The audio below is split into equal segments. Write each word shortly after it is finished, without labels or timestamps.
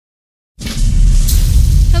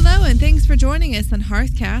Hello, and thanks for joining us on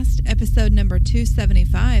Hearthcast, episode number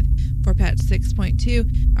 275 for patch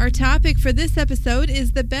 6.2. Our topic for this episode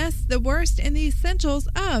is the best, the worst, and the essentials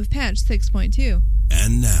of patch 6.2.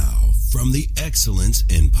 And now, from the Excellence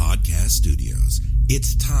in Podcast Studios,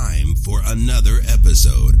 it's time for another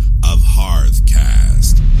episode of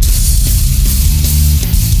Hearthcast.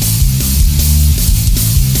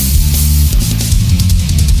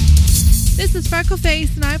 This is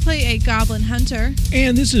Freckleface, and I play a Goblin Hunter.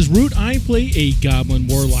 And this is Root. I play a Goblin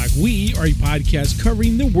Warlock. We are a podcast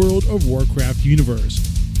covering the World of Warcraft universe.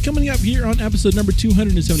 Coming up here on episode number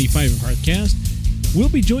 275 of Hearthcast, we'll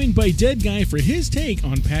be joined by Dead Guy for his take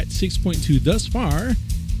on patch 6.2 thus far.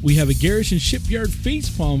 We have a Garrison Shipyard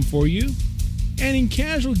facepalm for you. And in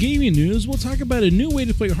casual gaming news, we'll talk about a new way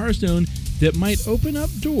to play Hearthstone that might open up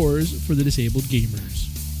doors for the disabled gamers.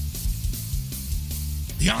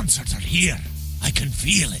 The answers are here. I can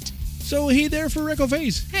feel it. So, hey there for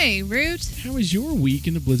Freckleface. Hey, Root. How was your week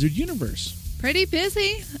in the Blizzard universe? Pretty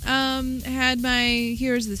busy. Had my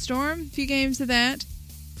Heroes of the Storm, a few games of that.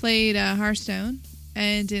 Played Hearthstone.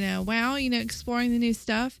 And, WoW, exploring the new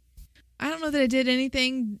stuff. I don't know that I did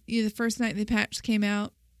anything the first night the patch came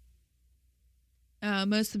out.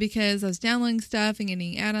 Mostly because I was downloading stuff and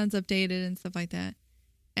getting add-ons updated and stuff like that.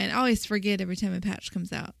 And I always forget every time a patch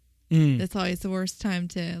comes out. That's always the worst time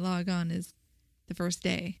to log on is the first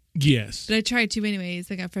day. Yes. But I tried to anyways.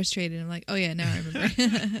 I got frustrated. I'm like, oh yeah, now I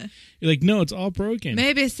remember. You're like, no, it's all broken.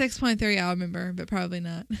 Maybe a 6.3 I'll remember, but probably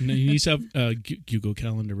not. No, you need to have a Google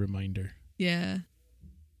Calendar reminder. Yeah.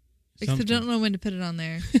 Except I don't know when to put it on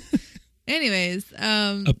there. Anyways.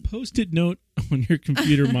 A Post-it note on your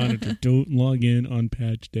computer monitor. Don't log in on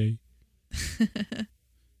patch day.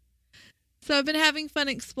 So I've been having fun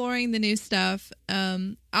exploring the new stuff.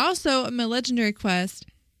 Also, on my Legendary Quest,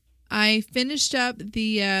 I finished up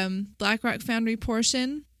the Blackrock Foundry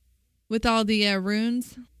portion with all the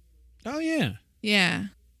runes. Oh, yeah. Yeah.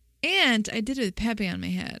 And I did it with Pepe on my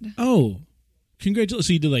head. Oh, congratulations.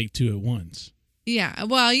 So you did like two at once. Yeah.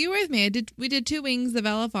 Well, you were with me. We did 2 wings of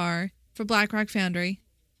LFR for Blackrock Foundry.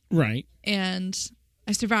 Right. And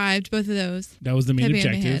I survived both of those. That was the main Pepe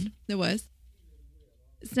objective. on my head. It was.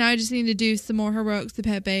 So now I just need to do some more heroics to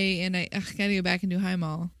Pepe, and I gotta go back and do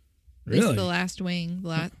Heimal. Really? This is the last wing,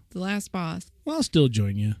 the last boss. Well, I'll still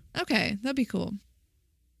join you. Okay, that'd be cool.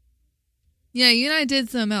 Yeah, you and I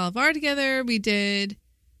did some LFR together. We did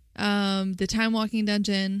the Time Walking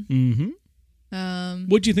Dungeon. Mm-hmm.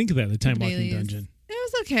 What'd you think of that, the Time Walking Dungeon? It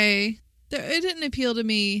was okay. It didn't appeal to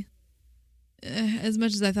me as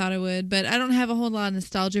much as I thought it would, but I don't have a whole lot of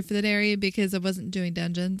nostalgia for that area because I wasn't doing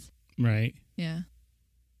dungeons. Right. Yeah.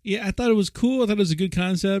 Yeah, I thought it was cool. I thought it was a good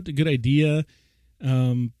concept, a good idea.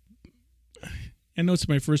 I know it's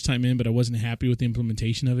my first time in, but I wasn't happy with the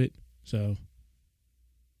implementation of it. So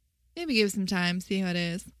maybe give it some time, see how it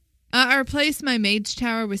is. I replaced my Mage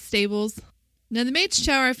Tower with stables. Now, the Mage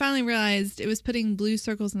Tower, I finally realized it was putting blue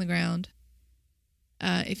circles in the ground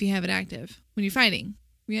if you have it active when you're fighting.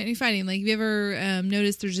 When you're fighting, like, have you ever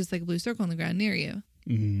noticed there's just like a blue circle on the ground near you?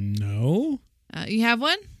 No. You have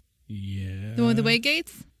one? Yeah. The one with the wait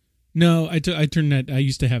gates? No, I turned that. I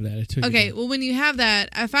used to have that. I took Okay, well, when you have that,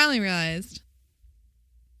 I finally realized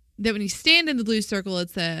that when you stand in the blue circle,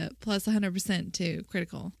 it's a plus 100% to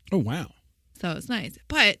critical. Oh, wow. So it's nice.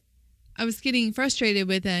 But I was getting frustrated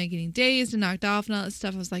with getting dazed and knocked off and all that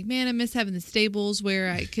stuff. I was like, man, I miss having the stables where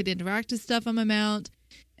I could interact with stuff on my mount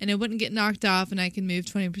and it wouldn't get knocked off and I can move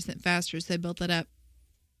 20% faster. So I built that up.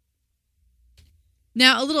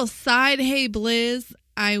 Now, a little side, hey, Blizz,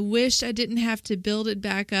 I wish I didn't have to build it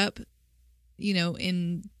back up,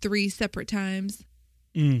 in 3 separate times.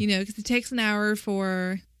 Because it takes an hour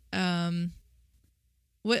for, what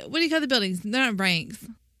do you call the buildings? They're not ranks.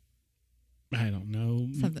 I don't know.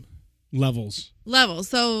 Something. Levels.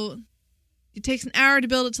 So it takes an hour to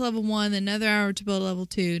build it to level 1, then another hour to build a level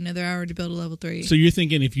 2, another hour to build a level 3. So you're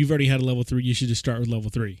thinking if you've already had a level 3, you should just start with level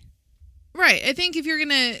 3. Right. I think if you're going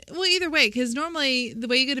to... Well, either way, because normally the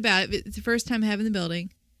way you go about it, it's the first time having the building.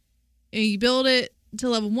 And you build it to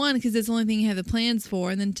level 1 because it's the only thing you have the plans for.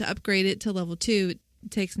 And then to upgrade it to level 2,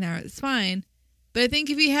 it takes an hour. It's fine. But I think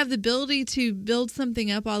if you have the ability to build something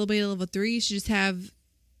up all the way to level 3, you should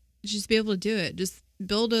just be able to do it. Just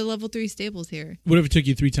build a level 3 stables here. What if it took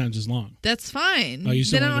you 3 times as long? That's fine. Oh, you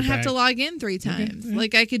still then I want don't to have to log in 3 times. Okay.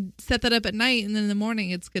 Like I could set that up at night and then in the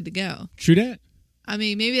morning it's good to go. True that. I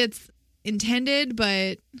mean, maybe it's intended,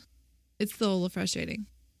 but it's still a little frustrating.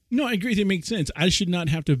 No, I agree. It makes sense. I should not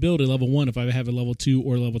have to build a level 1 if I have a level 2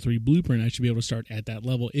 or level 3 blueprint. I should be able to start at that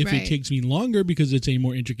level. If Right. it takes me longer because it's a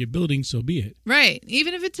more intricate building, so be it. Right.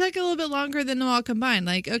 Even if it took a little bit longer than them all combined.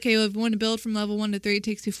 Like, okay, well, if you want to build from level 1 to 3, it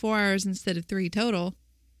takes you 4 hours instead of 3 total.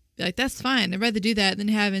 Be like, that's fine. I'd rather do that than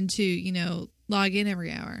having to, log in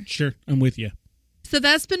every hour. Sure, I'm with you. So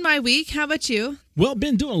that's been my week. How about you? Well,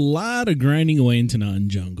 been doing a lot of grinding away in Tanan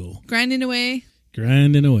Jungle. Grinding away?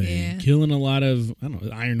 Grinding away. Yeah. Killing a lot of, I don't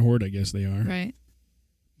know, Iron Horde, I guess they are. Right.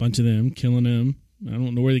 Bunch of them, killing them. I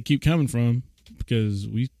don't know where they keep coming from because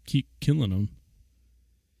we keep killing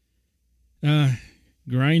them.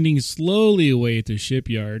 Grinding slowly away at the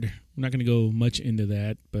shipyard. I'm not going to go much into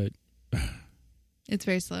that, but It's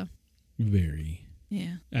very slow. very.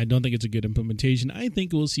 Yeah. I don't think it's a good implementation. I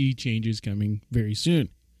think we'll see changes coming very soon.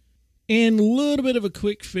 And a little bit of a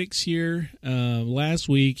quick fix here. Last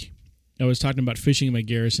week, I was talking about fishing in my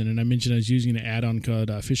garrison, and I mentioned I was using an add-on called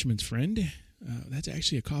Fisherman's Friend. That's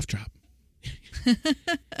actually a cough drop.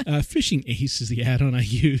 Fishing Ace is the add-on I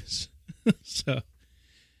use. So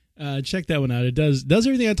check that one out. It does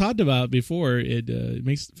everything I talked about before. It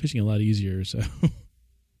makes fishing a lot easier. So,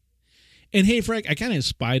 and hey, Frank, I kind of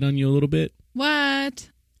spied on you a little bit. What?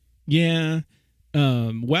 Yeah.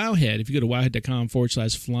 Wowhead, if you go to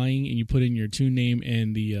wowhead.com/flying and you put in your toon name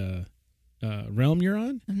and the realm you're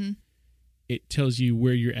on, Mm-hmm. it tells you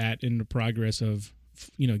where you're at in the progress of,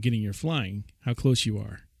 getting your flying, how close you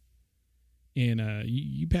are. And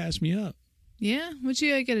you passed me up. Yeah? What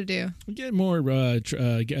you got to do? We get more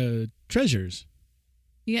treasures.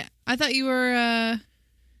 Yeah. I thought you were...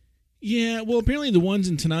 Yeah, well, apparently the ones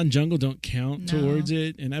in Tanan Jungle don't count No, towards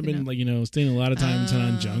it. And I've been, they staying a lot of time in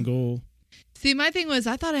Tanan Oh. Jungle. See, my thing was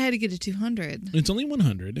I thought I had to get to 200. It's only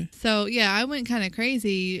 100. So, yeah, I went kind of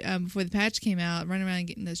crazy before the patch came out, running around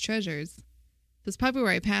getting those treasures. That's probably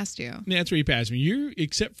where I passed you. Yeah, that's where you passed me. You,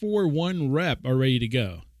 except for one rep, are ready to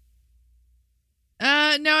go.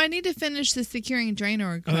 No, I need to finish the securing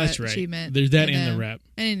Draenor Oh, that's right. achievement. There's that and and the rep.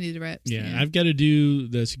 I didn't do the reps. Yeah, I've got to do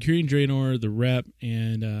the securing Draenor, the rep,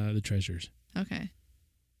 and the treasures. Okay.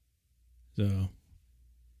 So,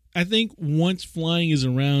 I think once flying is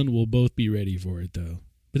around, we'll both be ready for it, though.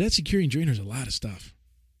 But that securing Draenor is a lot of stuff.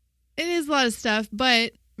 It is a lot of stuff,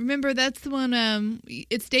 but remember, that's the one,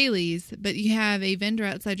 it's dailies, but you have a vendor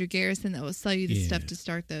outside your garrison that will sell you the stuff to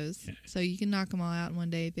start those. Yeah. So you can knock them all out in one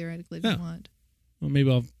day, theoretically, if you want. Well,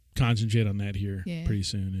 maybe I'll concentrate on that here pretty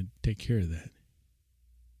soon and take care of that.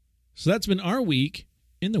 So that's been our week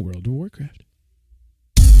in the World of Warcraft.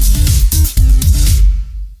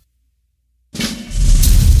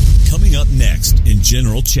 Coming up next in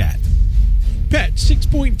General Chat. Patch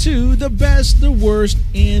 6.2, the best, the worst,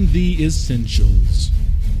 and the essentials.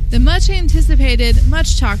 The much anticipated,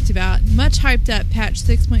 much talked about, much hyped up patch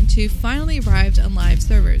 6.2 finally arrived on live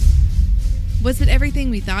servers. Was it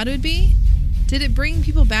everything we thought it would be? Did it bring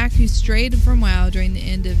people back who strayed from WoW during the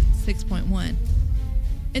end of 6.1?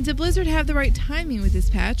 And did Blizzard have the right timing with this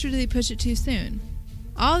patch, or did they push it too soon?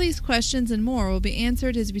 All these questions and more will be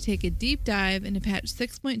answered as we take a deep dive into patch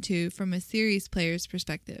 6.2 from a series player's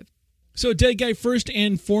perspective. So, Dead Guy, first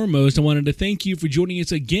and foremost, I wanted to thank you for joining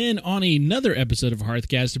us again on another episode of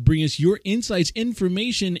Hearthcast to bring us your insights,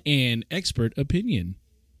 information, and expert opinion.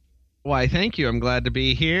 Why, thank you. I'm glad to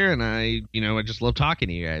be here, and I just love talking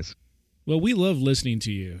to you guys. Well, we love listening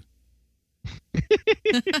to you.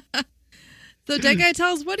 So, Dead Guy,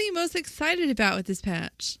 tell us, what are you most excited about with this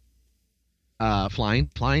patch?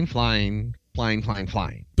 Flying. But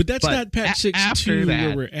that's not patch 6.2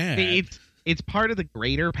 where we're at. It's part of the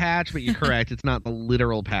greater patch, but you're correct. It's not the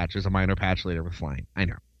literal patch. There's a minor patch later with flying. I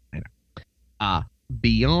know.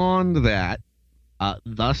 Beyond that,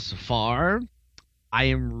 thus far, I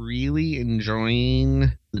am really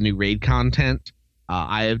enjoying the new raid content.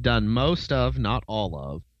 I have done most of, not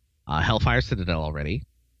all of, Hellfire Citadel already.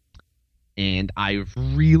 And I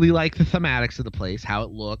really like the thematics of the place, how it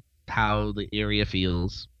looks, how the area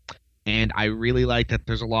feels. And I really like that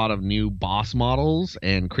there's a lot of new boss models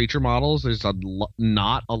and creature models. There's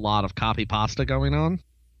not a lot of copy pasta going on.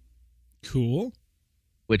 Cool.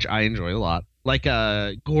 Which I enjoy a lot. Like,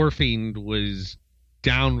 Gorefiend was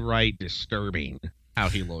downright disturbing how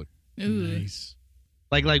he looked. Ooh. Nice.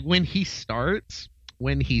 Like when he starts,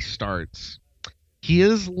 he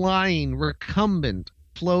is lying recumbent,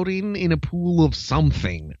 floating in a pool of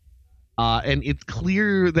something. And it's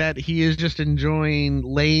clear that he is just enjoying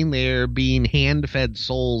laying there being hand-fed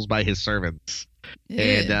souls by his servants.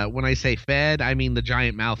 And when I say fed, I mean the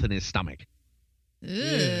giant mouth in his stomach.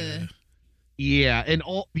 Yeah. Yeah, and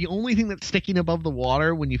the only thing that's sticking above the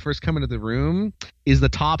water when you first come into the room is the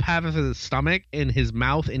top half of his stomach, and his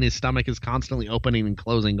mouth and his stomach is constantly opening and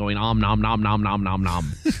closing, going om nom nom nom nom nom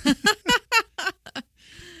nom.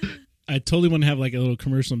 I totally want to have like a little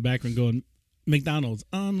commercial in the background going, McDonald's,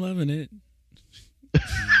 I'm loving it.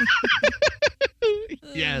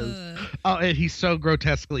 Yes. Oh, and he's so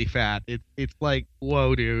grotesquely fat. It's like,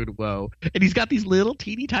 whoa, dude, whoa. And he's got these little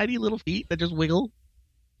teeny tiny little feet that just wiggle.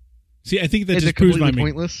 See, I think that Is just it proves completely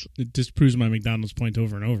pointless? It just proves my McDonald's point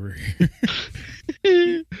over and over.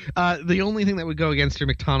 The only thing that would go against your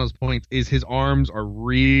McDonald's points is his arms are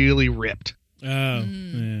really ripped. Oh,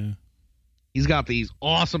 yeah. He's got these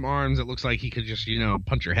awesome arms that looks like he could just,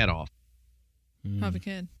 punch your head off. Probably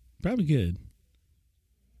could. Probably good.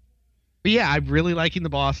 But yeah, I'm really liking the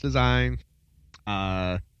boss design.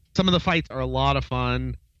 Some of the fights are a lot of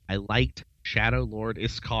fun. I liked Shadow Lord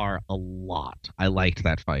Iskar a lot. I liked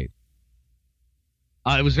that fight.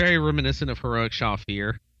 It was very reminiscent of Heroic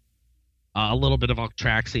Shafir. A little bit of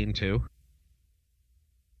Octraxian, too.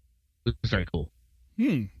 It was very cool.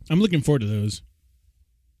 I'm looking forward to those.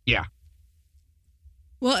 Yeah.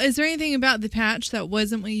 Well, is there anything about the patch that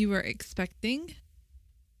wasn't what you were expecting?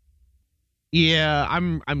 Yeah,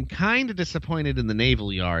 I'm kind of disappointed in the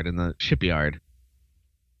naval yard and the shipyard.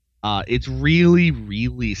 It's really,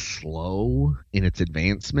 really slow in its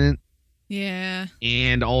advancement. Yeah.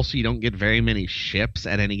 And also you don't get very many ships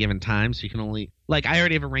at any given time, so you can only... Like, I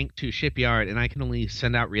already have a rank 2 shipyard, and I can only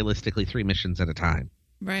send out realistically 3 missions at a time.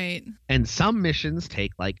 Right. And some missions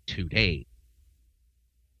take, 2 days.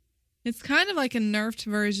 It's kind of like a nerfed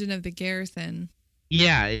version of the Garrison.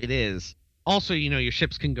 Yeah, it is. Also, your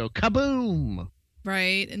ships can go kaboom!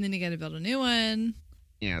 Right, and then you gotta build a new one.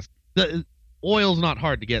 Yes. The oil's not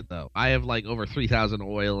hard to get, though. I have, over 3,000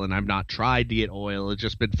 oil, and I've not tried to get oil. It's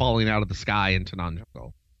just been falling out of the sky into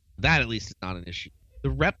non-jungle. That, at least, is not an issue. The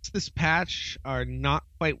reps this patch are not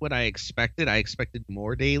quite what I expected. I expected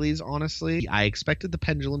more dailies, honestly. I expected the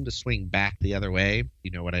pendulum to swing back the other way. You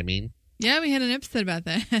know what I mean? Yeah, we had an episode about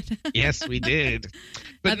that. Yes, we did.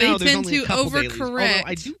 But they no, there's tend only to a couple dailies. overcorrect. Although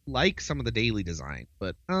I do like some of the daily design,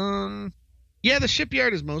 but yeah, the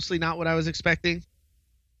shipyard is mostly not what I was expecting.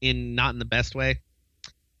 Not in the best way.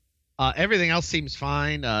 Everything else seems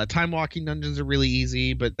fine. Time walking dungeons are really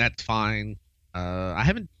easy, but that's fine. I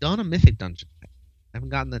haven't done a mythic dungeon yet. I haven't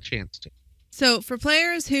gotten the chance to. So for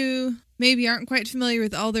players who maybe aren't quite familiar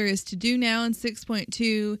with all there is to do now in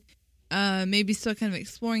 6.2, maybe still kind of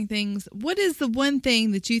exploring things, what is the one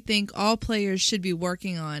thing that you think all players should be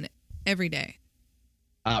working on every day?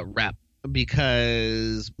 Rep,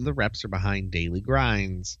 because the reps are behind daily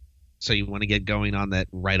grinds, so you want to get going on that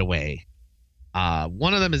right away.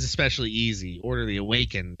 One of them is especially easy. Order the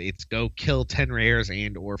Awakened. It's go kill 10 rares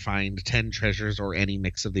and or find 10 treasures or any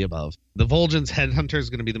mix of the above. The Vol'jin's Headhunter is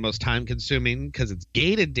going to be the most time consuming because it's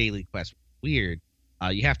gated daily quest. Weird.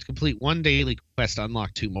 You have to complete 1 daily quest to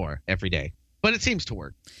unlock 2 more every day. But it seems to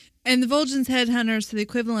work. And the Vol'jin's Headhunter, so the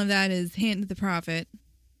equivalent of that is Hand to the Prophet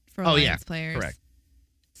for Alliance players. Correct.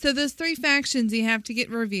 So those 3 factions you have to get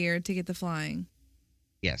revered to get the flying.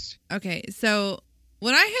 Yes. Okay, so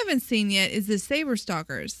what I haven't seen yet is the Saber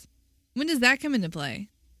Stalkers. When does that come into play?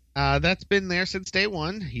 That's been there since day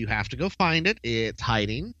 1. You have to go find it. It's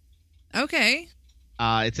hiding. Okay.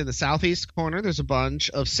 It's in the southeast corner. There's a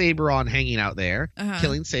bunch of Saberon hanging out there.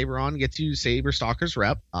 Killing Saberon gets you Saber Stalker's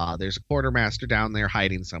rep. There's a quartermaster down there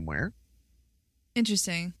hiding somewhere.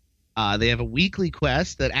 Interesting. They have a weekly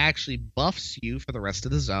quest that actually buffs you for the rest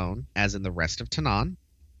of the zone, as in the rest of Tanaan.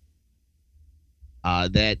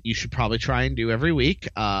 That you should probably try and do every week,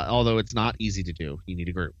 although it's not easy to do. You need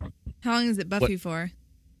a group. How long does it buff you for?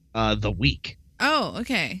 The week. Oh,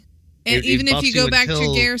 okay. And It even if buffs you go you back to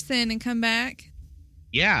until- your garrison and come back?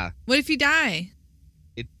 Yeah, What if you die?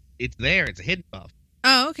 it's there. It's a hidden buff.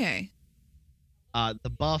 Oh, okay. The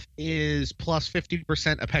buff is plus 50%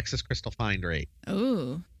 Apexis Crystal Find rate.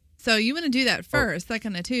 Oh. So you want to do that first, like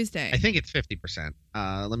on a Tuesday. I think it's 50%.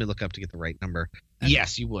 Let me look up to get the right number. Okay.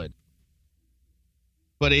 Yes, you would.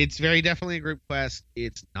 But it's very definitely a group quest.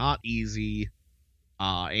 It's not easy.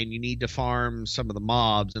 And you need to farm some of the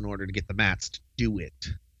mobs in order to get the mats to do it.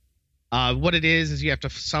 What it is you have to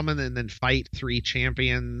summon and then fight 3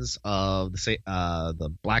 champions of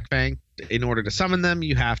the Black Fang. In order to summon them,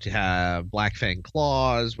 you have to have Black Fang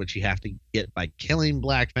claws, which you have to get by killing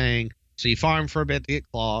Black Fang. So you farm for a bit to get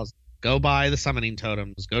claws, go buy the summoning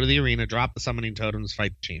totems, go to the arena, drop the summoning totems,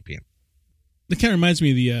 fight the champion. That kind of reminds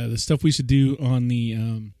me of the stuff we used to do on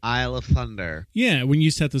the Isle of Thunder. Yeah, when you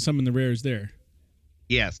used to have to summon the rares there.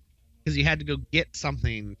 Yes, because you had to go get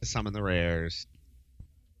something to summon the rares.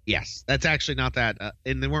 Yes, that's actually not that.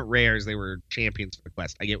 And they weren't rares; they were champions for the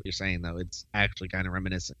quest. I get what you're saying, though. It's actually kind of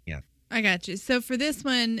reminiscent. Yeah. I got you. So for this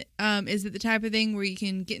one, is it the type of thing where you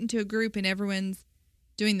can get into a group and everyone's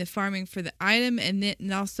doing the farming for the item, and then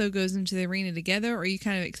it also goes into the arena together, or you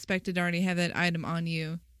kind of expected to already have that item on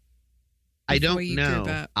you? I don't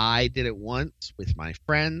know. I did it once with my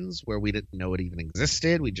friends where we didn't know it even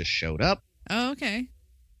existed. We just showed up. Oh, okay.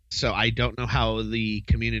 So I don't know how the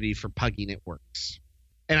community for pugging it works.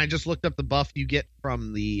 And I just looked up the buff you get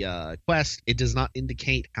from the quest. It does not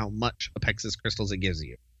indicate how much Apexis crystals it gives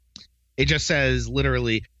you. It just says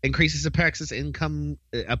literally increases Apexis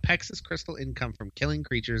crystal income from killing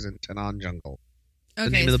creatures in Tanaan Jungle. Okay,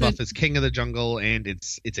 the name of the buff is King of the Jungle, and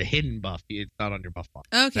it's a hidden buff. It's not on your buff bar.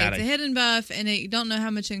 Okay, it's a hidden buff, and you don't know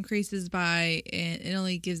how much it increases by, and it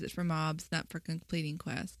only gives it for mobs, not for completing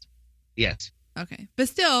quest. Yes. Okay, but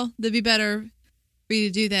still, it'd be better for you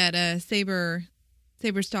to do that Saber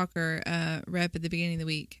Stalker rep at the beginning of the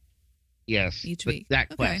week. Yes, each week.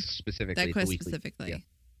 That quest specifically. That quest specifically. Yeah.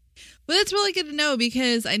 Well, that's really good to know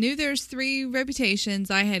because I knew there's 3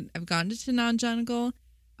 reputations. I've gone to Tanaan Jungle.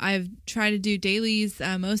 I've tried to do dailies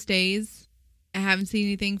most days. I haven't seen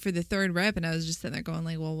anything for the 3rd rep, and I was just sitting there going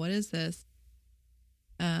like, well, what is this?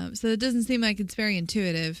 So it doesn't seem like it's very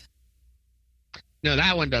intuitive. No,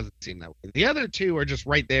 that one doesn't seem that way. The other 2 are just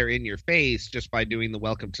right there in your face just by doing the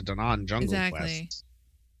Welcome to Tanaan Jungle quests.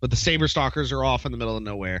 But the Saber Stalkers are off in the middle of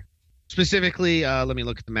nowhere. Specifically, let me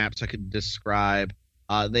look at the map so I can describe.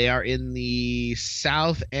 They are in the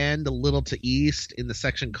south end, a little to east, in the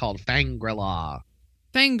section called Fangri-La.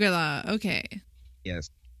 Fangri-La, okay. Yes.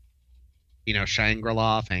 You know,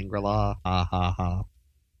 Shangri-La, Fangri-La, ha ha ha.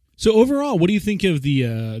 So overall, what do you think of the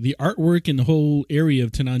artwork and the whole area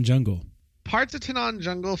of Tanaan Jungle? Parts of Tanaan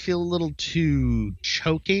Jungle feel a little too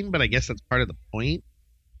choking, but I guess that's part of the point.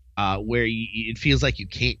 Where it feels like you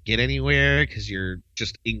can't get anywhere because you're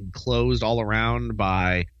just enclosed all around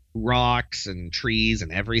by rocks and trees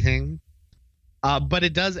and everything. But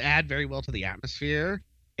it does add very well to the atmosphere.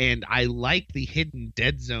 And I like the hidden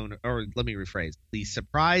dead zone, or let me rephrase, the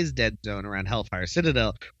surprise dead zone around Hellfire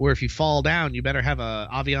Citadel, where if you fall down, you better have a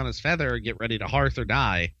Aviana's Feather or get ready to hearth or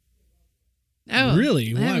die. Oh,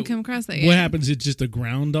 really? I haven't come across that yet. What happens? It's just the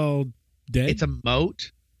ground all dead? It's a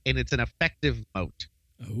moat, and it's an effective moat.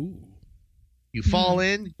 Oh. You fall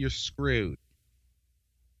in, you're screwed.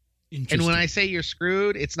 And when I say you're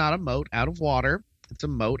screwed, it's not a moat out of water. It's a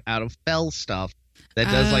moat out of fell stuff that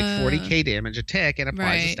does like 40k damage a tick and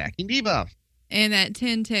applies a stacking debuff. And at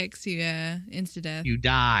 10 ticks, you insta-death. You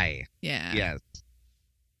die. Yeah. Yes.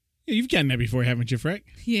 Yeah, you've gotten that before, haven't you, Freck?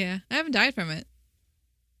 Yeah. I haven't died from it.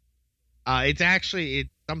 It's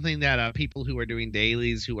something that people who are doing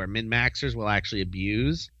dailies, who are min-maxers, will actually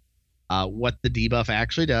abuse. What the debuff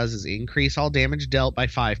actually does is increase all damage dealt by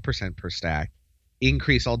 5% per stack.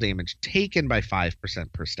 Increase all damage taken by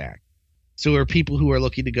 5% per stack. So are people who are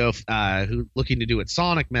looking to go, looking to do it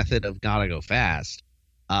Sonic method of gotta go fast,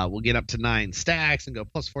 will get up to 9 stacks and go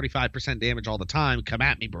plus 45% damage all the time. Come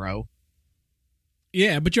at me, bro.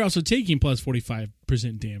 Yeah, but you're also taking plus 45%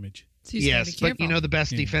 damage. So yes, but you know the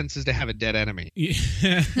best defense is to have a dead enemy. Yeah,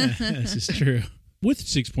 this is true. With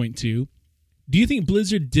 6.2, do you think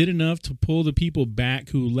Blizzard did enough to pull the people back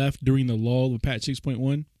who left during the lull of patch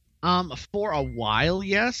 6.1? For a while,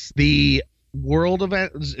 yes. The world of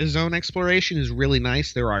zone exploration is really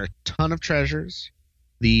nice. There are a ton of treasures.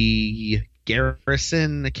 The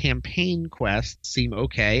garrison campaign quests seem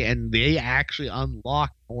okay, and they actually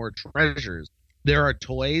unlock more treasures. There are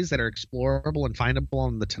toys that are explorable and findable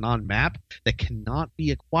on the Tanaan map that cannot be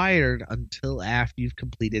acquired until after you've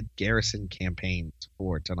completed garrison campaigns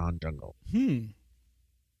for Tanaan Jungle.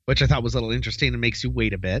 Which I thought was a little interesting and makes you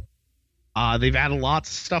wait a bit. They've added lots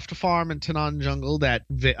of stuff to farm in Tanaan Jungle that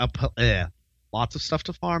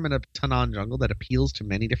appeals to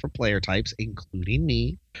many different player types, including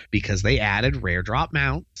me, because they added rare drop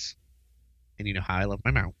mounts. And you know how I love my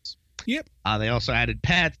mounts. Yep. They also added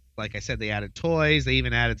pets. Like I said, they added toys. They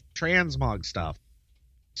even added transmog stuff.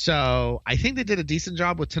 So I think they did a decent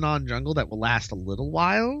job with Tanaan Jungle that will last a little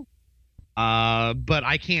while. But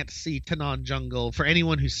I can't see Tanaan Jungle, for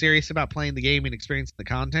anyone who's serious about playing the game and experiencing the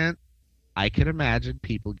content, I can imagine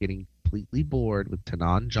people getting completely bored with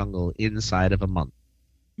Tanaan Jungle inside of a month.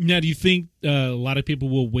 Now, do you think a lot of people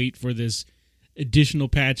will wait for this additional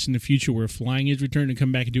patch in the future where flying is returned and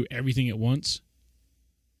come back and do everything at once?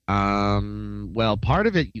 Well, part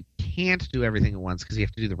of it you can't do everything at once because you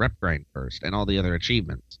have to do the rep grind first and all the other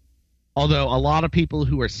achievements. Although a lot of people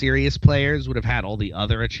who are serious players would have had all the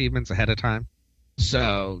other achievements ahead of time.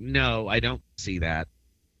 So, no, I don't see that.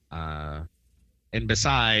 And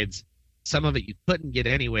besides, some of it you couldn't get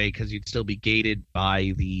anyway because you'd still be gated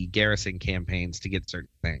by the garrison campaigns to get certain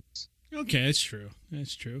things. Okay, that's true.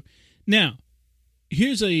 That's true. Now,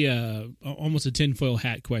 here's almost a tinfoil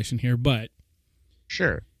hat question here, but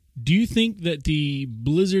Sure. do you think that the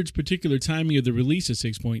Blizzard's particular timing of the release of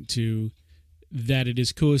 6.2, that it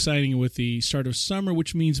is coinciding with the start of summer,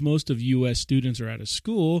 which means most of U.S. students are out of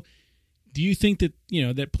school, do you think that,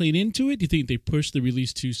 that played into it? Do you think they pushed the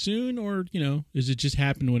release too soon, or, does it just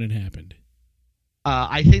happen when it happened?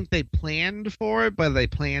 I think they planned for it, but they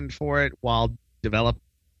planned for it while developed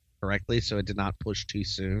correctly, so it did not push too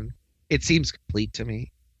soon. It seems complete to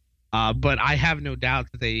me. But I have no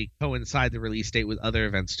doubt that they coincide the release date with other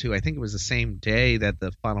events, too. I think it was the same day that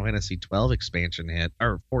the Final Fantasy 12 expansion hit,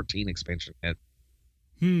 or 14 expansion hit.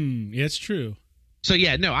 Yeah, it's true. So,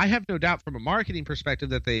 yeah, no, I have no doubt from a marketing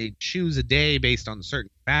perspective that they choose a day based on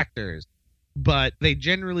certain factors. But they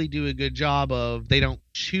generally do a good job of, they don't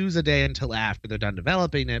choose a day until after they're done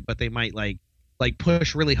developing it, but they might, like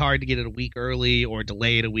push really hard to get it a week early or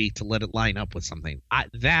delay it a week to let it line up with something. I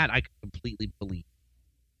can completely believe.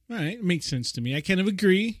 All right, it makes sense to me. I kind of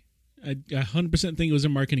agree. I 100% think it was a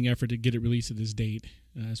marketing effort to get it released at this date,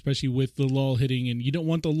 especially with the lull hitting, and you don't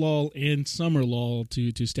want the lull and summer lull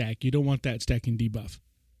to stack. You don't want that stacking debuff.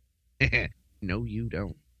 No, you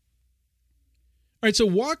don't. All right, so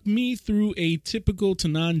walk me through a typical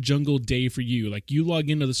Tanaan Jungle day for you. Like, you log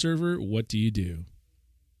into the server, what do you do?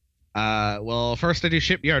 Well, first I do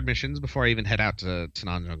shipyard missions before I even head out to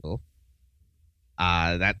Tanaan Jungle.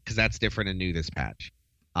 Because that's different and new this patch.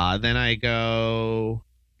 Then I go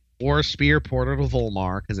War Spear Portal to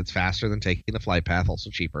Volmar because it's faster than taking the flight path,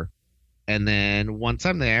 also cheaper. And then once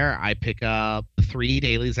I'm there, I pick up 3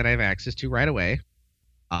 dailies that I have access to right away.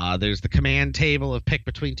 There's the command table of pick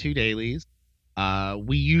between 2 dailies.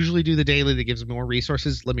 We usually do the daily that gives more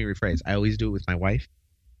resources. Let me rephrase. I always do it with my wife.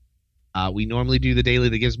 We normally do the daily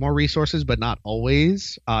that gives more resources, but not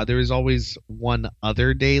always. There is always one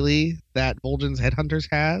other daily that Vol'jin's Headhunters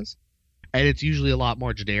has. And it's usually a lot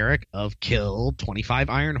more generic of kill 25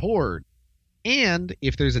 Iron Horde. And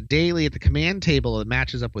if there's a daily at the command table that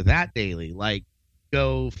matches up with that daily, like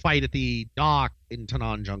go fight at the dock in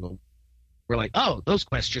Tanaan Jungle, we're like, oh, those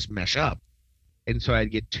quests just mesh up. And so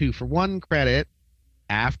I'd get 2 for 1 credit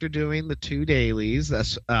after doing the 2 dailies,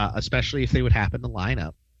 especially if they would happen to line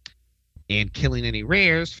up. And killing any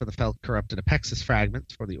rares for the Felt Corrupted Apexis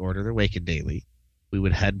fragments for the Order of the Awakened daily. We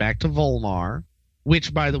would head back to Volmar,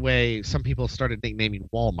 which, by the way, some people started nicknaming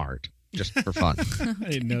Walmart just for fun.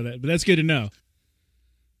 I didn't know that, but that's good to know.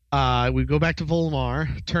 We'd go back to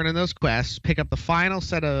Volmar, turn in those quests, pick up the final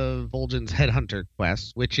set of Vol'jin's Headhunter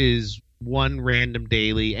quests, which is 1 random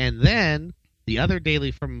daily, and then the other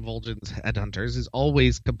daily from Vol'jin's Headhunters is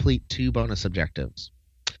always complete 2 bonus objectives.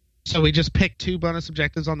 So we just pick 2 bonus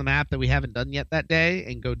objectives on the map that we haven't done yet that day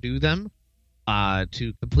and go do them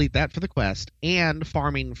to complete that for the quest, and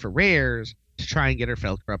farming for rares to try and get our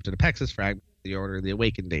Felt Corrupted Apexis fragment, the Order of the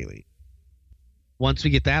Awakened daily. Once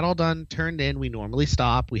we get that all done, turned in, we normally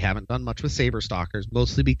stop. We haven't done much with Saber Stalkers,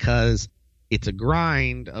 mostly because it's a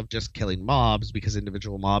grind of just killing mobs, because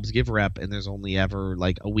individual mobs give rep, and there's only ever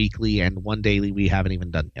like a weekly and 1 daily we haven't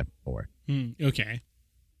even done yet before. Okay.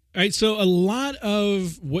 All right, so a lot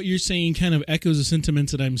of what you're saying kind of echoes the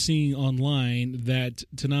sentiments that I'm seeing online, that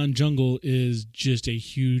Tanaan Jungle is just a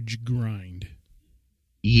huge grind.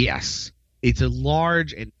 Yes. It's a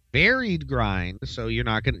large and varied grind, so you're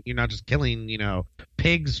not just killing,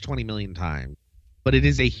 pigs 20 million times, but it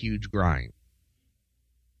is a huge grind.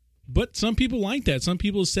 But some people like that. Some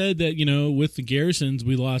people said that, with the garrisons,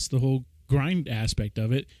 we lost the whole grind aspect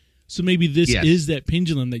of it. So maybe this is that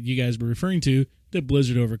pendulum that you guys were referring to that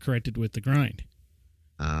Blizzard overcorrected with the grind.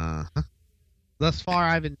 Thus far,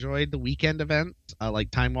 I've enjoyed the weekend events, like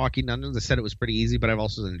Time Walking Dungeons. I said it was pretty easy, but I've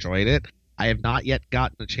also enjoyed it. I have not yet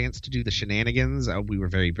gotten a chance to do the shenanigans. We were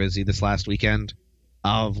very busy this last weekend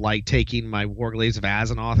of taking my Warglaze of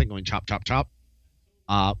Azzinoth and going chop, chop, chop.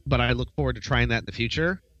 But I look forward to trying that in the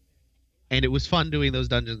future. And it was fun doing those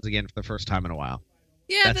dungeons again for the first time in a while.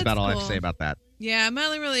 Yeah, that's about all I have to say about that. Yeah, my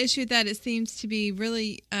only real issue with that, it seems to be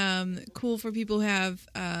really cool for people who have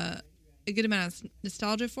a good amount of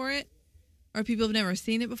nostalgia for it, or people who've never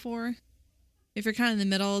seen it before. If you're kind of in the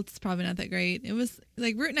middle, it's probably not that great. It was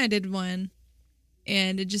like Root and I did one,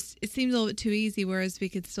 and it seemed a little bit too easy, whereas we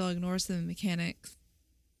could still ignore some mechanics.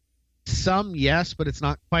 Some, yes, but it's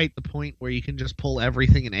not quite the point where you can just pull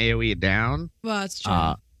everything and AoE it down. Well, that's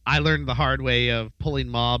true. I learned the hard way of pulling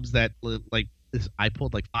mobs that, I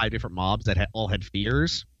pulled 5 different mobs that all had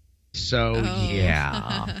fears. So,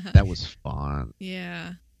 yeah, that was fun.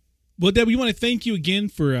 Yeah. Well, Deb, we want to thank you again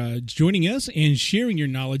for joining us and sharing your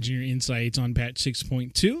knowledge and your insights on patch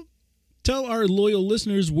 6.2. Tell our loyal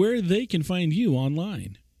listeners where they can find you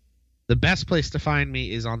online. The best place to find me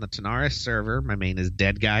is on the Tanaris server. My main is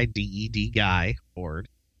Dead Guy, D-E-D Guy, Horde,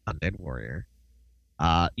 Undead Warrior.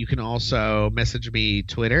 You can also message me on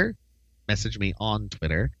Twitter.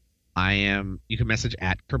 You can message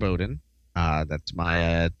at Kerbodin. That's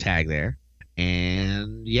my tag there.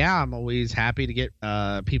 And yeah, I'm always happy to get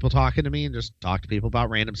people talking to me and just talk to people about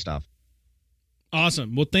random stuff.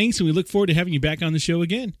 Awesome. Well, thanks, and we look forward to having you back on the show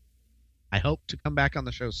again. I hope to come back on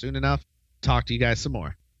the show soon enough to talk to you guys some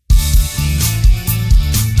more.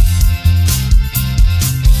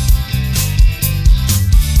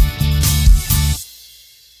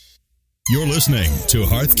 You're listening to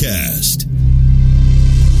Hearthcast.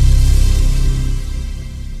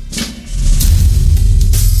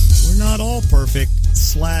 We're not all perfect.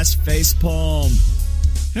 /facepalm.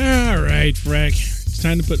 All right, Freck. It's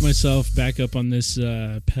time to put myself back up on this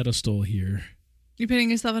pedestal here. You're putting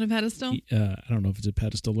yourself on a pedestal? I don't know if it's a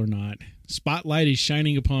pedestal or not. Spotlight is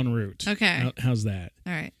shining upon Root. Okay. How's that?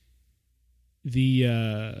 All right.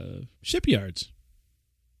 The shipyards.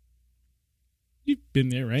 You've been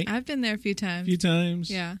there, right? I've been there a few times.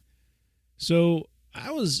 Yeah. So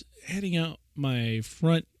I was heading out my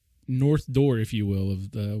front north door, if you will,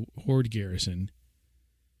 of the Horde garrison.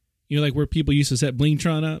 You know, like where people used to set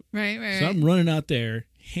Blingtron up? Right. So I'm running out there,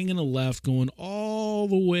 hanging a left, going all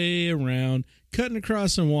the way around, cutting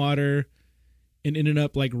across some water, and ended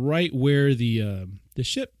up like right where the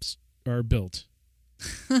ships are built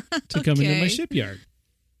to come into my shipyard.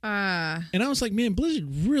 And I was like, man, Blizzard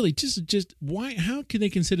really just why? How can they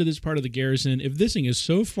consider this part of the garrison if this thing is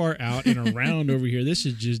so far out and around over here? This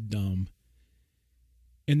is just dumb.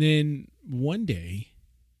 And then one day,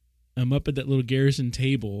 I'm up at that little garrison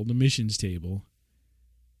table, the missions table,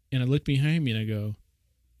 and I look behind me and I go,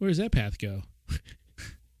 where does that path go?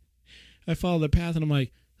 I follow the path and I'm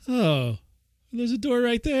like, oh, there's a door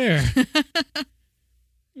right there.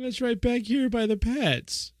 That's right back here by the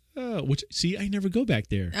pets. Oh, which, see, I never go back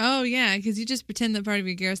there. Oh, yeah, because you just pretend that part of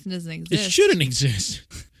your garrison doesn't exist. It shouldn't exist.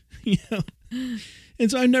 And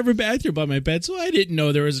so I've never been there by my pet, so I didn't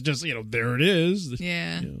know there was just, there it is.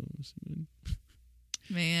 Yeah.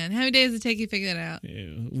 Man, how many days did it take you to figure that out?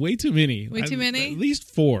 Yeah, way too many. Too many? At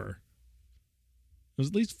least 4. It was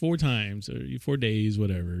at least 4 times, or 4 days,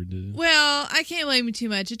 whatever. Well, I can't blame you too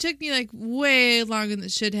much. It took me like way longer than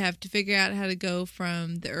it should have to figure out how to go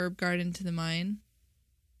from the herb garden to the mine.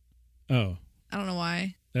 Oh. I don't know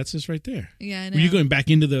why. That's just right there. Yeah, I know. Were you going back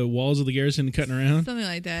into the walls of the garrison and cutting around? Something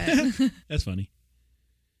like that. That's funny.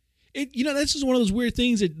 That's just one of those weird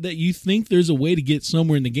things that you think there's a way to get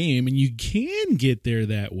somewhere in the game, and you can get there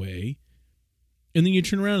that way, and then you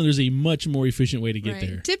turn around and there's a much more efficient way to get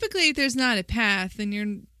there. Typically, if there's not a path, then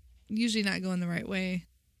you're usually not going the right way.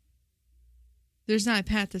 There's not a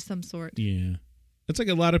path of some sort. Yeah. It's like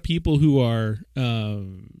a lot of people who are,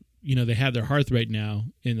 they have their hearth right now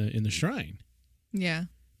in the shrine. Yeah.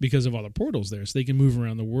 Because of all the portals there, so they can move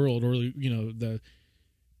around the world, or the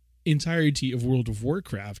entirety of World of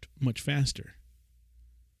Warcraft much faster.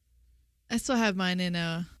 I still have mine in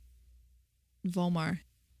Volmar.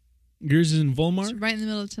 Yours is in Volmar? It's right in the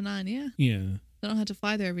middle of Tanaan, yeah. Yeah. I don't have to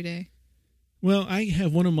fly there every day. Well, I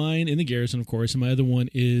have one of mine in the garrison, of course, and my other one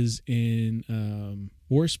is in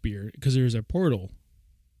Warspear, because there's a portal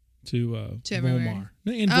to Volmar.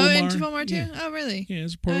 Into Volmar too? Yeah. Oh, really? Yeah,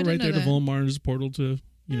 there's a portal right there to Volmar, and there's a portal to,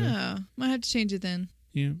 Oh, might have to change it then.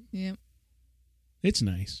 Yeah. Yeah. It's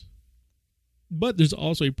nice. But there's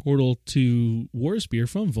also a portal to Warspear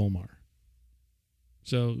from Volmar.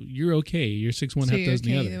 So you're okay. You're 6 1 half dozen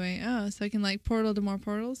the other. Either way. Oh, so I can portal to more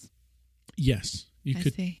portals? Yes. You I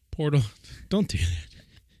could see. Portal. Don't do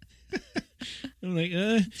that. I'm like,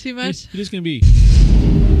 too much? You're just going to be.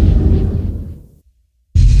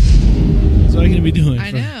 That's all you're going to be doing.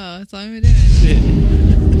 I know. That's all I'm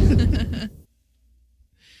doing.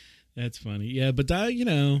 That's funny. Yeah, but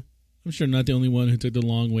I'm sure I'm not the only one who took the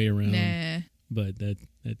long way around. Nah. But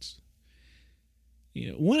that's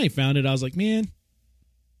when I found it, I was like, man,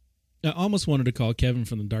 I almost wanted to call Kevin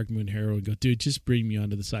from the Dark Moon Herald and go, dude, just bring me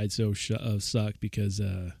onto the side of Suck, because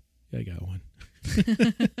I got one.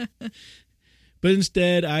 But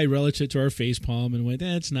instead, I relished it to our facepalm and went,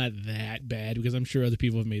 that's not that bad, because I'm sure other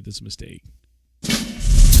people have made this mistake.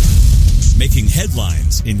 Making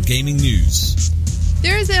headlines in gaming news.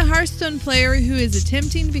 There is a Hearthstone player who is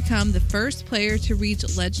attempting to become the first player to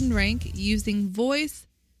reach legend rank using voice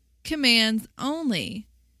commands only.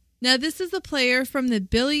 Now, this is a player from the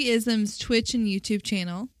Billy Isms Twitch and YouTube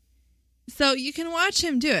channel. So you can watch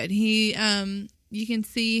him do it. He you can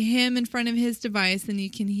see him in front of his device, and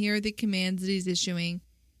you can hear the commands that he's issuing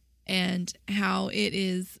and how it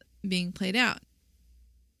is being played out.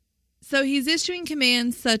 So he's issuing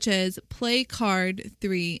commands such as play card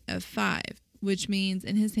 3 of 5, which means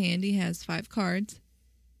in his hand he has 5 cards,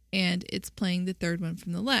 and it's playing the third one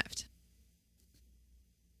from the left.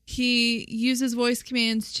 He uses voice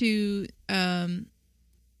commands to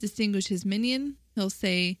distinguish his minion. He'll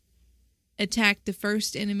say, attack the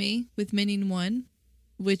first enemy with minion 1,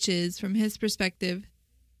 which is, from his perspective,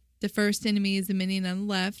 the first enemy is the minion on the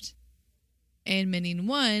left, and minion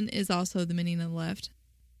 1 is also the minion on the left.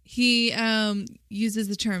 He uses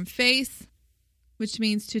the term face, which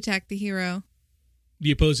means to attack the hero.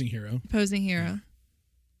 The opposing hero. Opposing hero.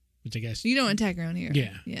 Which I guess... You don't attack your own hero.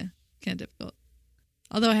 Yeah. Yeah. Kind of difficult.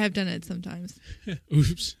 Although I have done it sometimes.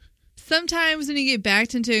 Oops. Sometimes when you get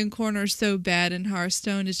backed into a corner so bad in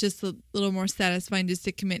Hearthstone, it's just a little more satisfying just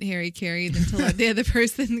to commit Harry Carry than to let the other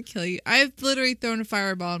person kill you. I've literally thrown a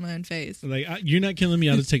fireball in my own face. Like, you're not killing me,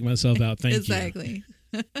 I'll just take myself out. Thank exactly.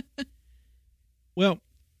 you. Exactly. Well,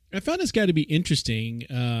 I found this guy to be interesting,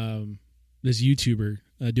 this YouTuber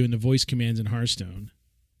doing the voice commands in Hearthstone.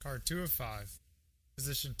 Card 2 of 5.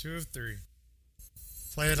 Position 2 of 3.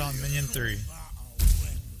 Play it on minion 3.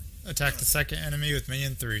 Attack the second enemy with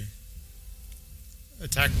minion 3.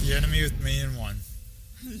 Attack the enemy with minion 1.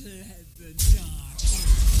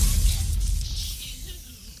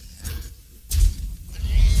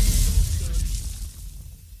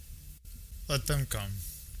 Let them come.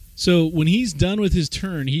 So when he's done with his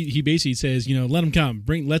turn, he basically says, let them come.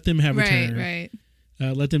 Let them have a turn. Right.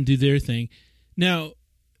 Let them do their thing. Now,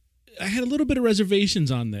 I had a little bit of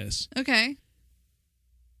reservations on this. Okay.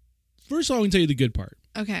 First of all, I can tell you the good part.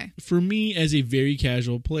 Okay. For me, as a very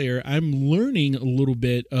casual player, I'm learning a little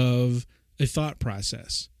bit of a thought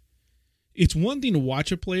process. It's one thing to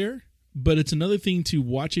watch a player, but it's another thing to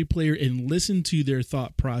watch a player and listen to their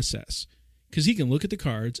thought process. Because he can look at the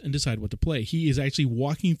cards and decide what to play. He is actually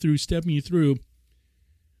walking through, stepping you through,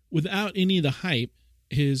 without any of the hype,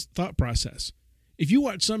 his thought process. If you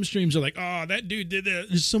watch some streams, they're like, oh, that dude did that.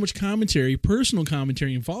 There's so much commentary, personal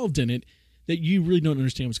commentary involved in it, that you really don't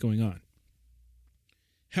understand what's going on.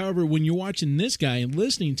 However, when you're watching this guy and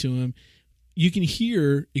listening to him, you can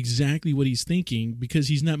hear exactly what he's thinking because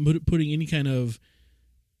he's not putting any kind of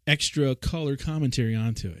extra color commentary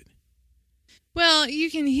onto it. Well, you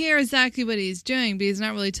can hear exactly what he's doing, but he's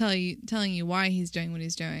not really telling you why he's doing what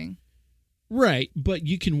he's doing. Right, but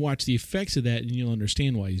you can watch the effects of that and you'll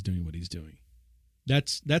understand why he's doing what he's doing.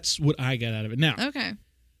 That's what I got out of it. Now, okay.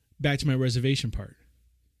 Back to my reservation part.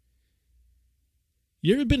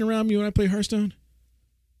 You ever been around me when I play Hearthstone?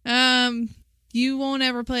 You won't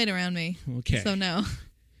ever play it around me. Okay. So no.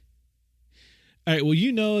 All right, well,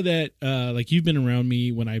 you know that, you've been around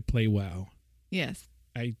me when I play WoW. Yes.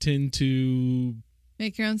 I tend to...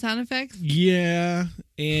 Make your own sound effects? Yeah,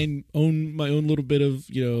 and own my own little bit of,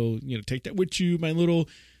 take that with you, my little,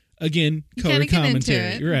 again, color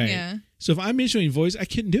commentary. Right. Yeah. So if I'm issuing voice, I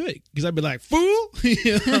couldn't do it because I'd be like, fool!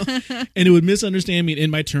 And it would misunderstand me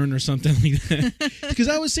in my turn or something like that. Because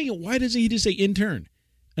I was thinking, why doesn't he just say in turn?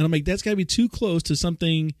 And I'm like, that's got to be too close to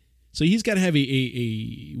something. So he's got to have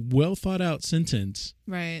a well thought out sentence.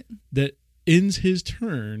 Right. That ends his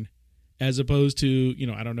turn as opposed to,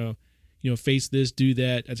 I don't know, face this, do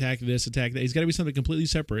that, attack this, attack that. He's got to be something completely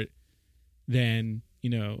separate than,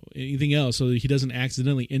 anything else so that he doesn't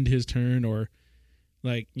accidentally end his turn or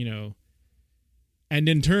and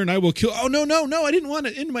in turn I will kill. Oh, no, I didn't want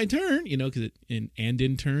to end my turn, because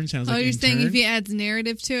in turn sounds like you're saying if he adds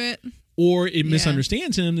narrative to it? Or it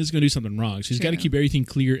misunderstands him, it's going to do something wrong. So he's got to keep everything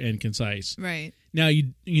clear and concise. Right. Now,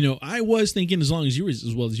 I was thinking as well as you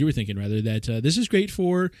were thinking, rather, that this is great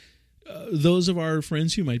for those of our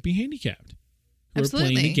friends who might be handicapped who Absolutely.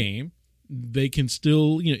 are playing the game. They can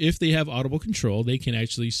still, if they have audible control, they can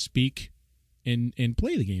actually speak and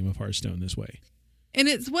play the game of Hearthstone this way. And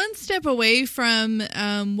it's one step away from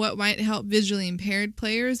what might help visually impaired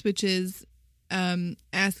players, which is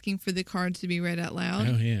asking for the cards to be read out loud.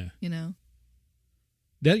 Oh, yeah.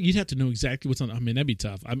 That you'd have to know exactly what's on. I mean, that'd be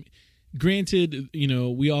tough. Granted,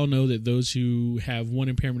 we all know that those who have one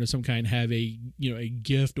impairment of some kind have a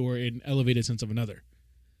gift or an elevated sense of another.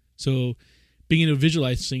 So being able to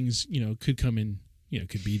visualize things, could come in,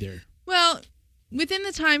 could be there. Well, within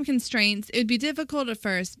the time constraints, it'd be difficult at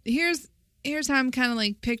first. Here's how I'm kind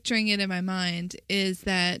of picturing it in my mind is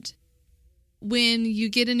that when you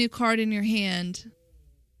get a new card in your hand,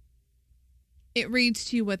 it reads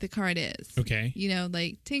to you what the card is. Okay.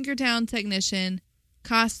 Tinkertown Technician,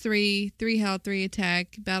 cost 3, 3 health, 3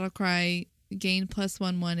 attack, battle cry, gain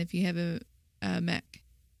 +1/1 if you have a mech.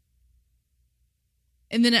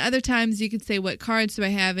 And then at other times you could say, what cards do I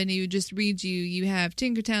have? And he would just read you. You have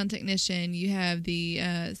Tinkertown Technician. You have the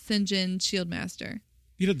Sinjin Shieldmaster.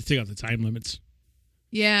 You'd have to take out the time limits.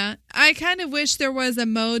 Yeah. I kind of wish there was a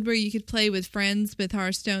mode where you could play with friends with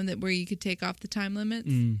Hearthstone where you could take off the time limits.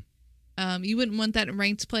 You wouldn't want that in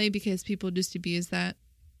ranked play because people just abuse that.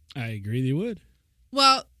 I agree they would.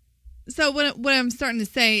 Well, so what I'm starting to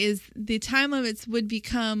say is the time limits would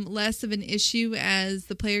become less of an issue as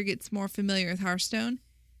the player gets more familiar with Hearthstone,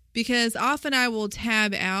 because often I will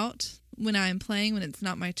tab out when I'm playing when it's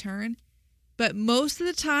not my turn, but most of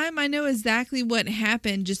the time I know exactly what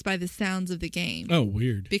happened just by the sounds of the game. Oh,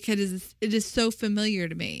 weird. Because it is so familiar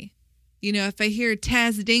to me. You know, if I hear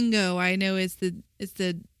Taz Dingo, I know it's the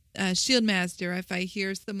Shieldmaster. If I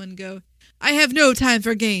hear someone go, I have no time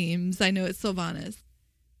for games, I know it's Sylvanas.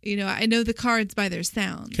 You know, I know the cards by their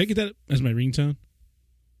sound. Can I get that as my ringtone?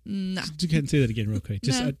 No. Just go ahead and say that again real quick.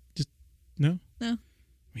 No. No? No.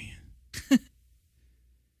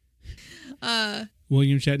 Man.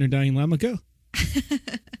 William Shatner dying llama, go.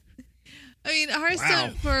 I mean,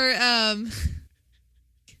 Hearthstone for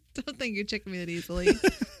don't think you're checking me that easily.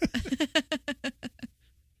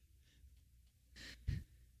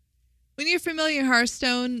 When you're familiar with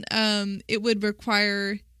Hearthstone, it would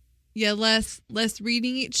require less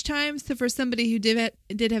reading each time. So for somebody who did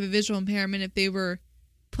have a visual impairment, if they were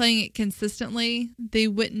playing it consistently, they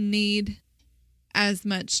wouldn't need as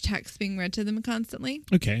much text being read to them constantly.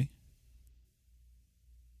 Okay.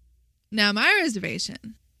 Now, my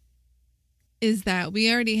reservation is that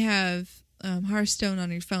we already have Hearthstone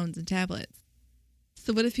on your phones and tablets.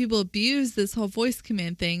 So what if people abuse this whole voice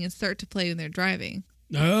command thing and start to play when they're driving?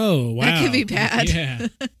 Oh, wow. That could be bad. Yeah.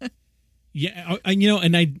 Yeah,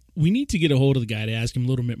 we need to get a hold of the guy to ask him a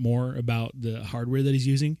little bit more about the hardware that he's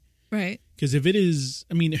using. Right. Because if it is,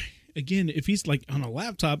 I mean, again, if he's like on a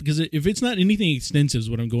laptop, because if it's not anything extensive is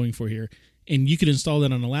what I'm going for here, and you could install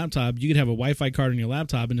that on a laptop, you could have a Wi-Fi card on your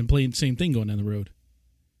laptop and then play the same thing going down the road.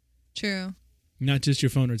 True. Not just your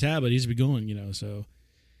phone or tablet, it needs to be going, so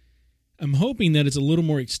I'm hoping that it's a little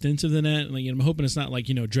more extensive than that. Like, I'm hoping it's not like,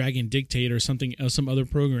 Dragon Dictate or something, some other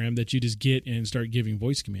program that you just get and start giving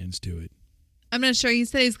voice commands to it. I'm not sure. He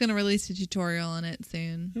said he's going to release a tutorial on it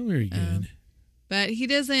soon. Oh, very good. But he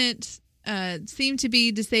doesn't seem to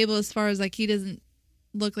be disabled as far as, like, he doesn't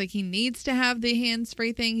look like he needs to have the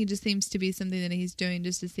hands-free thing. He just seems to be something that he's doing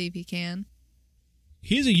just to see if he can.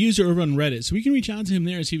 He's a user over on Reddit, so we can reach out to him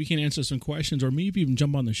there and see if he can answer some questions or maybe even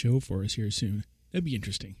jump on the show for us here soon. That'd be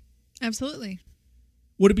interesting. Absolutely.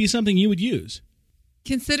 Would it be something you would use?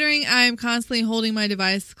 Considering I'm constantly holding my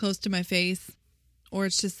device close to my face, or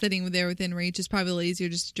it's just sitting there within reach, it's probably easier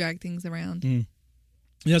just to drag things around.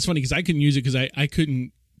 That's funny because I couldn't use it because I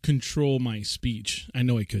couldn't control my speech. I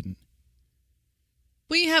know I couldn't.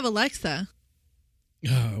 Well, you have Alexa.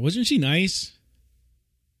 Wasn't she nice?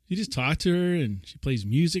 You just talk to her and she plays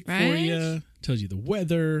music for you, tells you the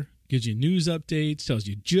weather, gives you news updates, tells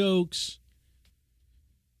you jokes.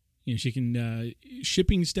 She can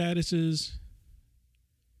shipping statuses.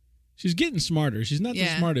 She's getting smarter. She's not the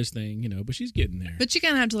smartest thing, but she's getting there. But you're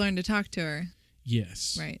going to have to learn to talk to her.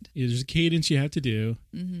 Yes. Right. Yeah, there's a cadence you have to do.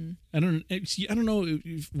 Mm-hmm. I don't know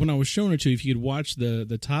if, when I was showing her to, if you could watch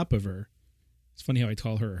the top of her. It's funny how I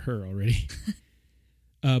call her already.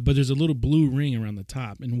 But there's a little blue ring around the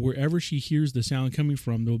top, and wherever she hears the sound coming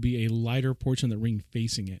from, there'll be a lighter portion of the ring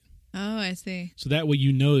facing it. Oh, I see. So that way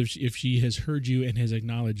you know if she has heard you and has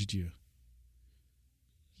acknowledged you.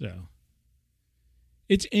 So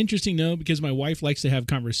it's interesting, though, because my wife likes to have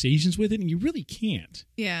conversations with it, and you really can't.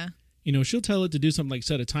 Yeah. She'll tell it to do something like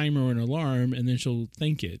set a timer or an alarm, and then she'll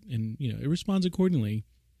thank it, and, it responds accordingly.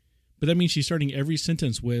 But that means she's starting every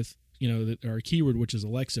sentence with, our keyword, which is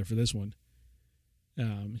Alexa for this one.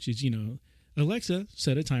 She's, Alexa,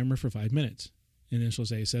 set a timer for 5 minutes. And then she'll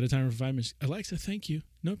say, set a timer for 5 minutes. Alexa, thank you.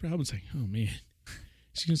 No problem. It's like, oh, man.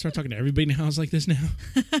 She's going to start talking to everybody in the house like this now?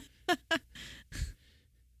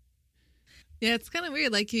 Yeah, it's kind of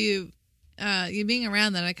weird. Like you being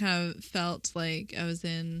around that, I kind of felt like I was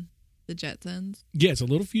in the Jetsons. Yeah, it's a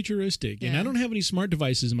little futuristic. Yeah. And I don't have any smart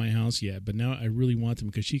devices in my house yet, but now I really want them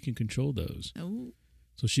because she can control those. Oh.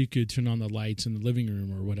 So she could turn on the lights in the living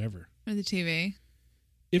room or whatever. Or the TV.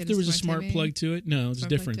 If there was a smart TV? plug to it, no, it's a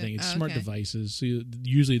different thing. It's smart devices. So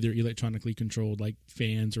usually they're electronically controlled, like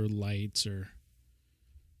fans or lights or...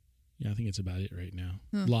 Yeah, I think it's about it right now.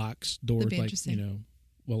 Huh. Locks, doors, like,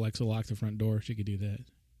 Well, Alexa lock the front door. She could do that.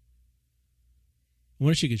 I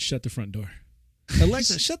wonder if she could shut the front door.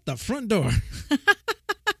 Alexa, shut the front door.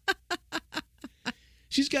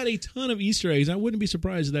 She's got a ton of Easter eggs. I wouldn't be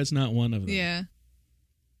surprised if that's not one of them. Yeah.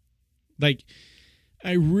 Like,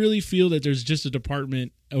 I really feel that there's just a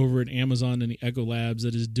department over at Amazon and the Echo Labs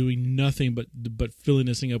that is doing nothing but filling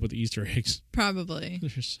this thing up with Easter eggs. Probably.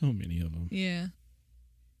 There's so many of them. Yeah.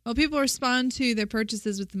 Well, people respond to their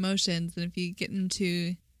purchases with emotions, and if you get them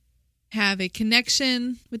to have a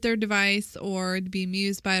connection with their device or to be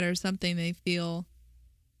amused by it or something, they feel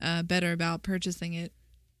better about purchasing it.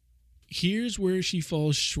 Here's where she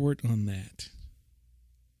falls short on that.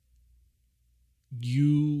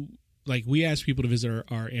 We asked people to visit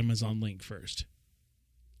our Amazon link first.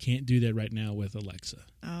 Can't do that right now with Alexa.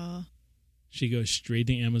 Oh. She goes straight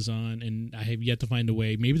to Amazon, and I have yet to find a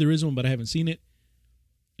way. Maybe there is one, but I haven't seen it,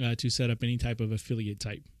 to set up any type of affiliate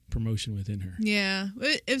type promotion within her. Yeah.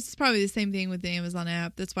 It's probably the same thing with the Amazon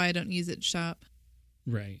app. That's why I don't use it to shop.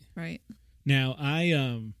 Right. Right. Now,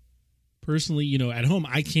 I personally, at home,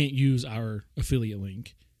 I can't use our affiliate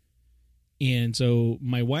link. And so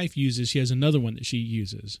my wife she has another one that she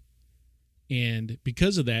uses. And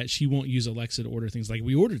because of that, she won't use Alexa to order things. Like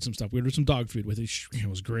we ordered some stuff. We ordered some dog food with it. It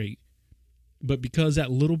was great. But because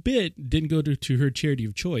that little bit didn't go to her charity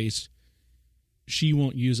of choice, she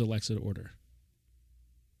won't use Alexa to order.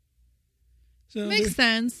 So makes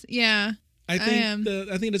sense. Yeah. I think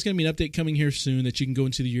there's going to be an update coming here soon that you can go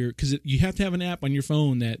into because you have to have an app on your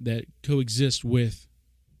phone that coexists with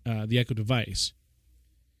the Echo device.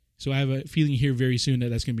 So I have a feeling here very soon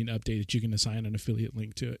that's going to be an update that you can assign an affiliate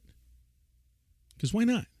link to it. Because why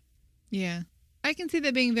not? Yeah. I can see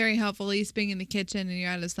that being very helpful, at least being in the kitchen and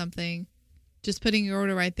you're out of something. Just putting your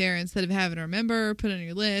order right there instead of having to remember, put it on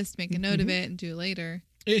your list, make a note of it, and do it later.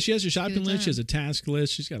 Yeah, she has her shopping list. She has a task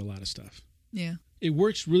list. She's got a lot of stuff. Yeah. It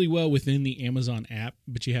works really well within the Amazon app,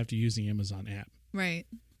 but you have to use the Amazon app. Right.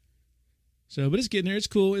 So, but it's getting there. It's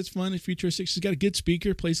cool. It's fun. It's futuristic. She's got a good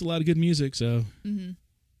speaker, plays a lot of good music. So,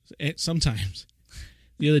 sometimes.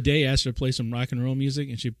 The other day, I asked her to play some rock and roll music,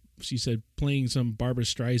 and she said playing some Barbra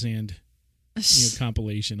Streisand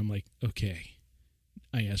compilation. I'm like, okay,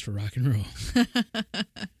 I asked for rock and roll.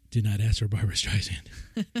 Did not ask for Barbra Streisand.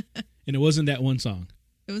 And it wasn't that one song.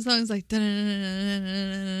 It was songs like Barbra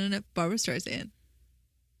Streisand.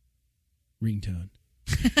 Ringtone.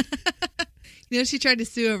 She tried to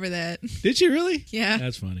sue over that. Did she really? Yeah.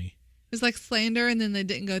 That's funny. It was like slander, and then they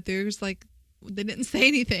didn't go through. It was like they didn't say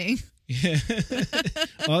anything. Yeah.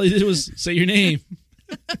 All they did was say your name.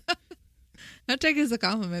 I'll take it as a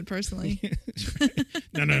compliment, personally.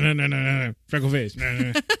 No. Freckle face.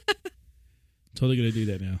 No. Totally going to do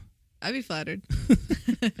that now. I'd be flattered.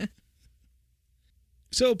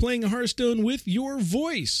 So, playing Hearthstone with your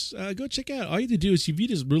voice. Go check out. All you have to do is, if you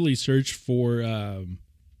just really search for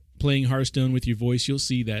playing Hearthstone with your voice, you'll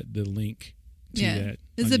see the link to that.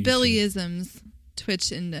 It's a Billyisms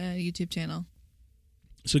Twitch and YouTube channel.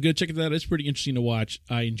 So go check it out. It's pretty interesting to watch.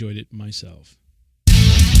 I enjoyed it myself.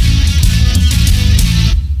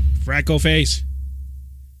 Freckle face.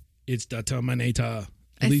 It's the Terminator.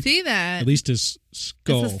 I see that. At least his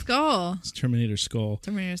skull. It's a skull. It's Terminator skull.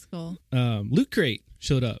 Terminator skull. Loot Crate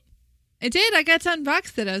showed up. It did. I got to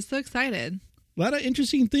unbox it. I was so excited. A lot of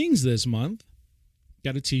interesting things this month.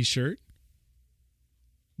 Got a t-shirt.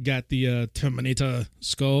 Got the Terminator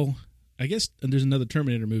skull. I guess there's another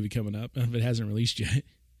Terminator movie coming up if it hasn't released yet.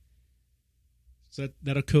 So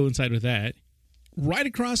that'll coincide with that. Right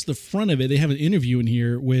across the front of it, they have an interview in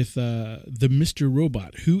here with the Mr.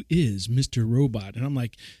 Robot. Who is Mr. Robot? And I'm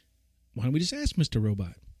like, why don't we just ask Mr.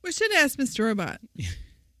 Robot? We should ask Mr. Robot.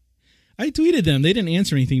 I tweeted them. They didn't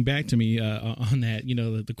answer anything back to me on that,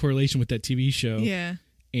 the correlation with that TV show. Yeah.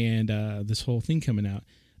 And this whole thing coming out.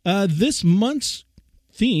 This month's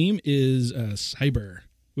theme is cyber,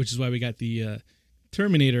 which is why we got the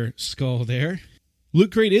Terminator skull there.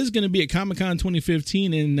 Loot Crate is going to be at Comic-Con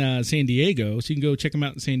 2015 in San Diego, so you can go check them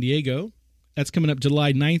out in San Diego. That's coming up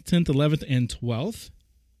July 9th, 10th, 11th, and 12th.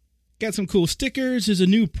 Got some cool stickers. There's a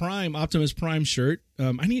new Optimus Prime shirt.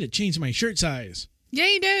 I need to change my shirt size. Yeah,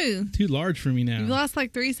 you do. Too large for me now. You've lost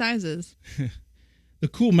like 3 sizes. The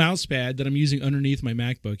cool mouse pad that I'm using underneath my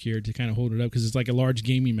MacBook here to kind of hold it up because it's like a large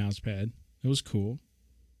gaming mouse pad. It was cool.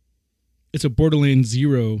 It's a Borderlands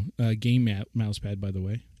 0 game mouse pad, by the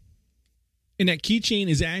way. And that keychain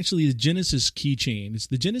is actually the Genesis keychain. It's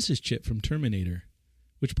the Genesis chip from Terminator,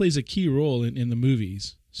 which plays a key role in the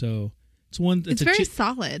movies. So it's one. It's very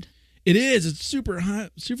solid. It is. It's super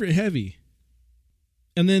hot, super heavy.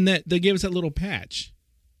 And then they gave us that little patch,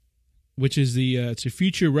 which is it's a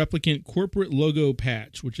Future Replicant corporate logo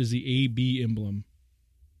patch, which is the AB emblem.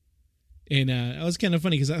 And it was kind of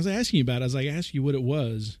funny because I was asking you about it. I asked you what it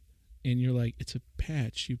was, and you're like, it's a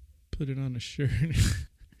patch. You put it on a shirt.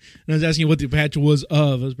 And I was asking you what the patch was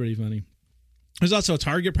of. It was pretty funny. There's also a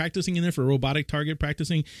target practicing in there for robotic target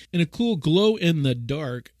practicing, and a cool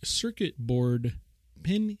glow-in-the-dark circuit board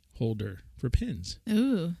pin holder for pins.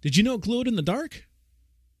 Ooh. Did you know it glowed in the dark?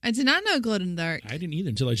 I did not know it glowed in the dark. I didn't either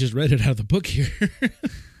until I just read it out of the book here.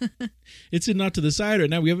 It's sitting off to the side right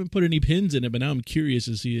now. We haven't put any pins in it, but now I'm curious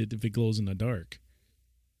to see if it glows in the dark.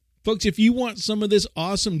 Folks, if you want some of this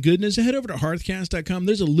awesome goodness, head over to hearthcast.com.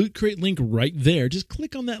 There's a Loot Crate link right there. Just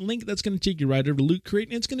click on that link. That's going to take you right over to Loot Crate,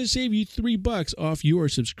 and it's going to save you $3 off your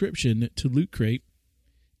subscription to Loot Crate.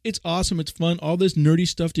 It's awesome. It's fun. All this nerdy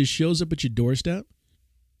stuff just shows up at your doorstep.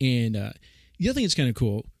 And the other thing that's kind of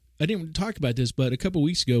cool, I didn't talk about this, but a couple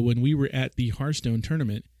weeks ago when we were at the Hearthstone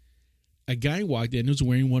tournament, a guy walked in and was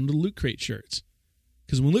wearing one of the Loot Crate shirts.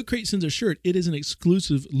 Because when Loot Crate sends a shirt, it is an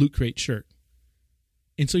exclusive Loot Crate shirt.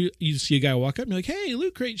 And so you see a guy walk up and you're like, hey,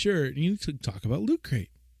 Loot Crate shirt. And you talk about Loot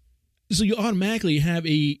Crate. So you automatically have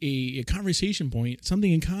a conversation point,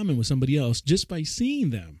 something in common with somebody else just by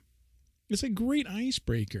seeing them. It's a great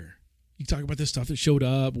icebreaker. You talk about the stuff that showed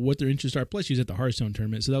up, what their interests are. Plus, she's at the Hearthstone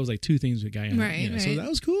tournament. So that was like two things with the guy had. Right. So that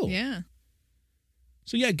was cool. Yeah.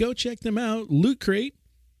 So yeah, go check them out. Loot Crate.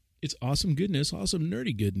 It's awesome goodness, awesome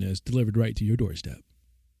nerdy goodness delivered right to your doorstep.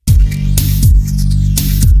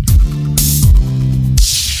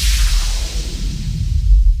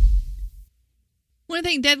 I want to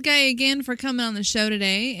thank Dead Guy again for coming on the show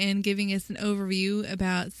today and giving us an overview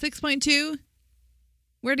about 6.2,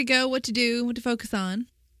 where to go, what to do, what to focus on.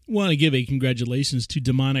 Want to give a congratulations to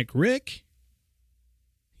Demonic Rick.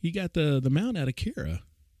 He got the mount out of Kira.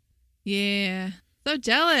 Yeah. So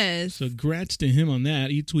jealous. So congrats to him on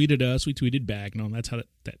that. He tweeted us, we tweeted back. No, that's how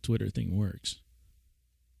that Twitter thing works.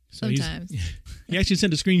 So sometimes. He actually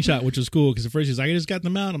sent a screenshot, which was cool, because at first he's like, I just got the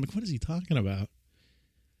mount. I'm like, what is he talking about?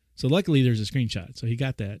 So luckily there's a screenshot. So he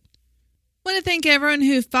got that. I want to thank everyone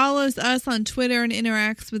who follows us on Twitter and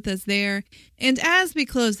interacts with us there. And as we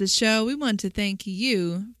close the show, we want to thank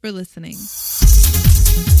you for listening.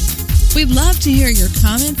 We'd love to hear your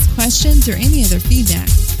comments, questions, or any other feedback.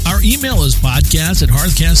 Our email is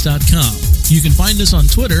podcast@hearthcast.com. You can find us on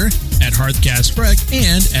Twitter @HearthcastFreck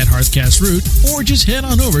and @HearthcastRoot, or just head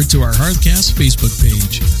on over to our Hearthcast Facebook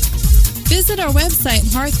page. Visit our website,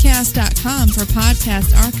 hearthcast.com, for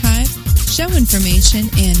podcast archives, show information,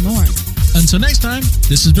 and more. Until next time,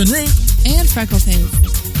 this has been Root and Freckleface.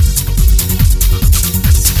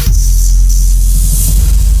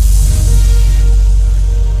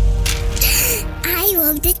 I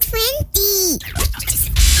love the twin